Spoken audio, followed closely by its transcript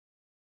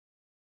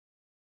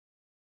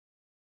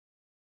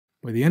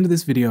By the end of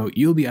this video,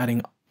 you'll be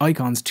adding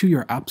icons to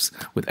your apps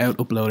without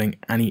uploading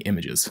any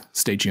images.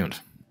 Stay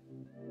tuned.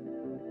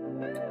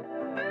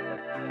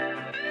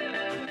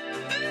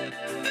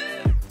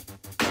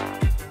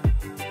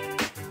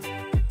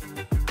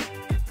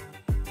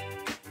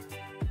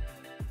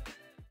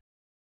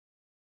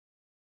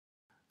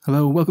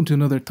 Hello, welcome to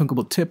another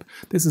Thunkable tip.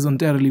 This is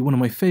undoubtedly one of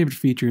my favorite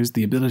features,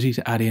 the ability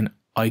to add in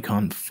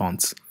icon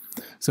fonts.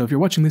 So if you're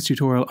watching this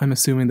tutorial, I'm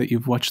assuming that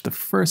you've watched the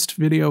first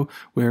video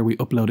where we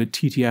uploaded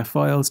TTF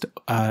files to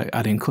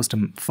add in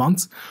custom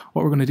fonts.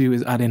 What we're going to do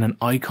is add in an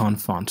icon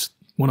font.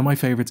 One of my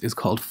favorites is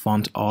called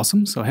Font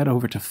Awesome. So head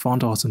over to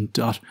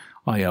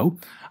fontawesome.io,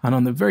 and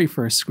on the very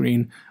first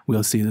screen,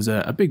 we'll see there's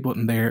a big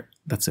button there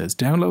that says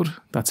download.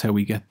 That's how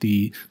we get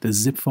the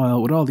zip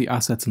file with all the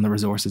assets and the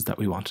resources that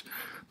we want.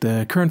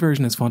 The current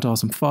version is Font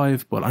Awesome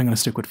 5, but I'm going to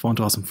stick with Font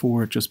Awesome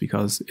 4 just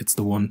because it's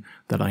the one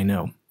that I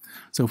know.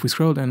 So if we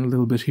scroll down a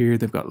little bit here,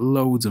 they've got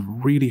loads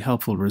of really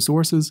helpful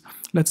resources.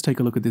 Let's take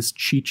a look at this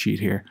cheat sheet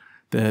here.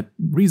 The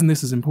reason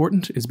this is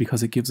important is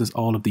because it gives us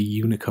all of the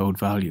Unicode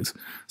values.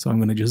 So I'm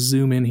going to just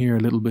zoom in here a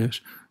little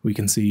bit. We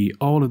can see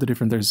all of the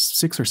different, there's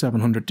 600 or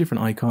 700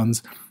 different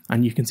icons,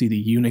 and you can see the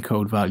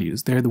Unicode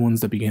values. They're the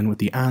ones that begin with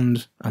the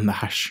and the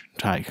hash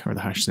tag or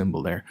the hash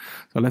symbol there.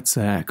 So let's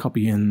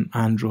copy in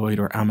Android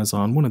or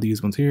Amazon, one of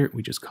these ones here.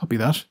 We just copy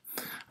that.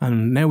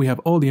 And now we have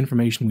all the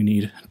information we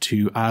need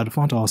to add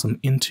Font Awesome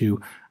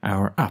into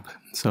our app.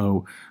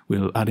 So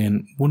we'll add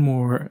in one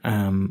more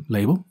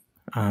label.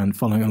 And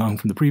following along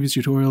from the previous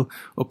tutorial,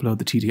 upload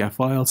the TTF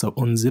file, so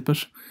unzip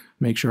it,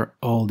 make sure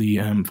all the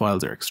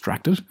files are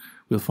extracted.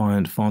 We'll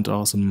find Font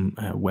Awesome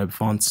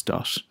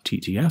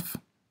webfonts.ttf,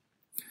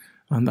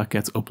 and that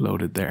gets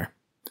uploaded there.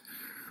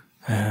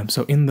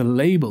 So in the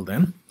label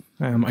then,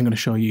 I'm going to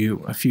show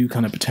you a few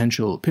kind of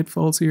potential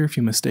pitfalls here, a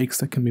few mistakes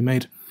that can be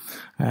made.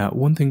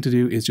 One thing to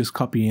do is just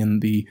copy in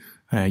the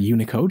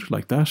Unicode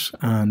like that,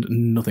 and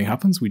nothing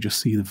happens. We just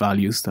see the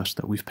values that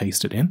we've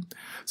pasted in.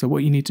 So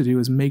what you need to do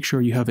is make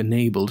sure you have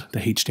enabled the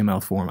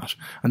HTML format.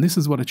 And this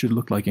is what it should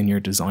look like in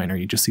your designer.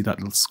 You just see that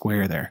little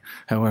square there.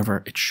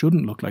 However, it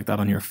shouldn't look like that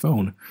on your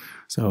phone.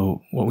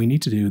 So what we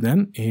need to do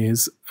then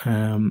is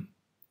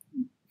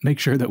make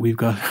sure that we've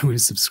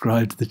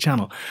subscribed to the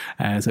channel.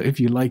 So if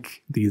you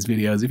like these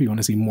videos, if you want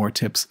to see more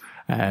tips,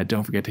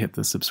 don't forget to hit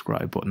the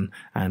subscribe button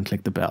and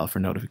click the bell for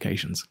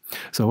notifications.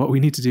 So what we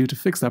need to do to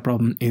fix that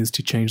problem is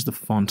to change the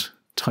font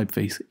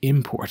typeface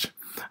import.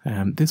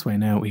 This way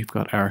now we've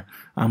got our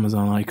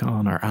Amazon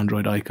icon, our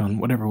Android icon,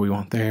 whatever we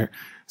want there.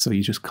 So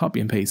you just copy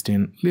and paste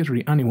in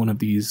literally any one of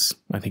these.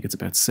 I think it's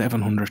about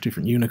 700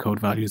 different Unicode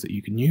values that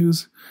you can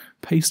use.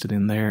 Paste it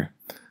in there.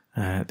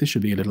 This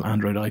should be a little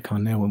Android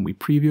icon now when we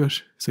preview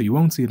it, so you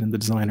won't see it in the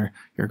designer.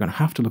 You're going to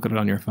have to look at it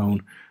on your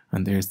phone,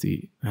 and there's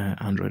the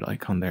Android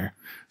icon there.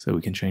 So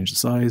we can change the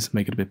size,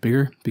 make it a bit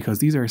bigger, because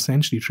these are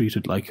essentially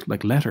treated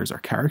like letters or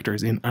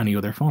characters in any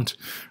other font.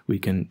 We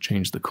can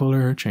change the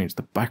color, change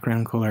the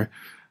background color,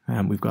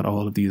 and we've got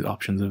all of these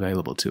options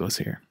available to us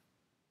here.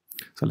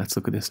 So let's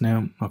look at this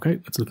now. Okay,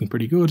 it's looking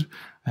pretty good.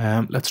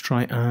 Let's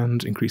try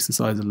and increase the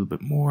size a little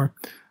bit more.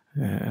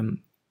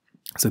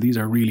 So these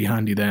are really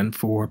handy then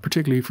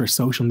particularly for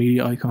social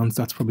media icons.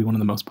 That's probably one of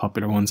the most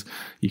popular ones.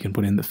 You can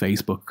put in the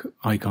Facebook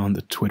icon,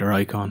 the Twitter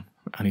icon,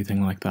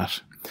 anything like that.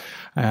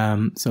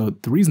 So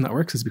the reason that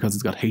works is because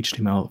it's got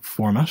HTML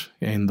format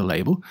in the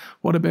label.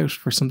 What about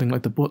for something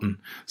like the button?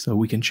 So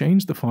we can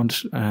change the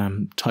font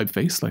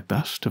typeface like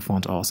that to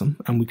Font Awesome,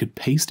 and we could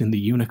paste in the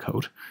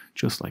Unicode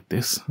just like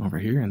this over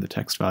here in the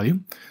text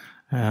value.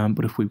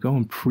 But if we go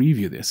and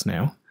preview this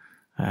now,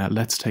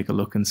 let's take a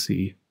look and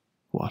see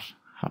what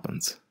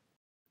happens.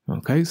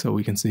 Okay, so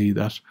we can see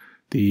that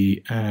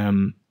the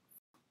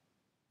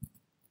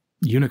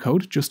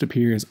Unicode just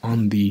appears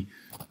on the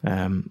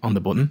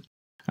button,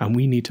 and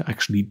we need to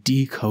actually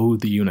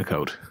decode the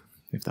Unicode,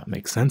 if that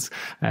makes sense.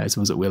 I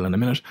suppose it will in a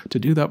minute. To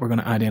do that, we're going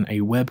to add in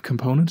a web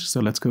component. So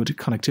let's go to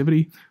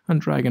connectivity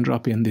and drag and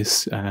drop in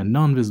this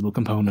non-visible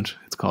component.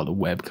 It's called a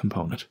web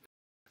component.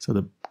 So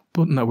the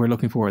button that we're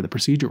looking for, the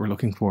procedure we're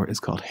looking for, is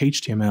called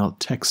HTML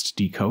text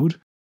decode.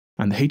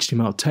 And the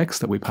HTML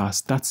text that we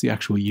pass, that's the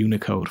actual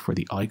Unicode for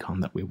the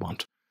icon that we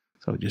want.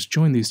 So just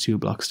join these two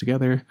blocks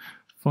together,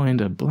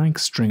 find a blank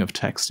string of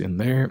text in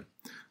there,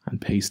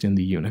 and paste in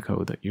the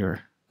Unicode that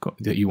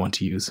you want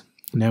to use.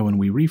 Now when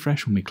we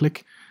refresh, when we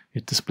click,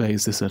 it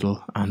displays this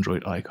little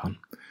Android icon.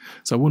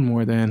 So one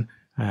more then,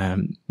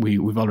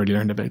 we've already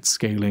learned about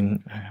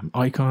scaling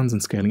icons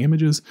and scaling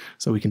images,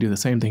 so we can do the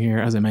same thing here.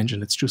 As I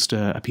mentioned, it's just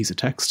a piece of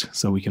text,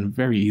 so we can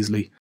very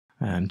easily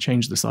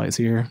change the size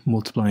here,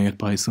 multiplying it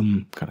by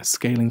some kind of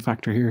scaling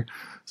factor here.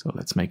 So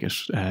let's make it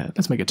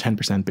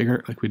 10%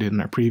 bigger, like we did in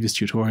our previous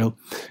tutorial.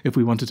 If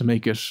we wanted to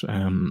make it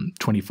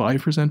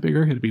 25%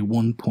 bigger, it'd be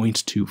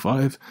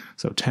 1.25.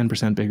 So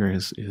 10% bigger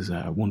is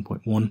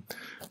 1.1.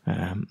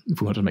 If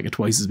we wanted to make it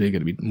twice as big,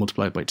 it'd be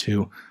multiplied by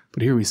 2.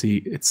 But here we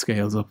see it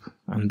scales up,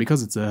 and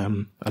because it's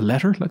a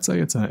letter, let's say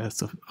it's an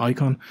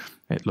icon,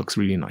 it looks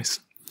really nice.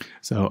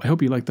 So I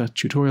hope you liked that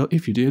tutorial.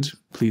 If you did,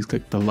 please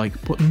click the like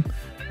button.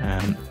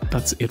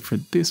 That's it for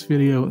this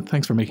video.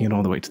 Thanks for making it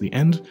all the way to the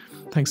end.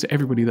 Thanks to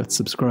everybody that's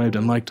subscribed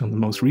and liked on the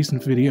most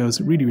recent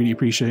videos. Really, really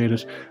appreciate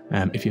it.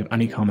 If you have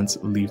any comments,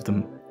 leave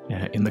them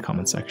in the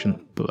comment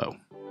section below.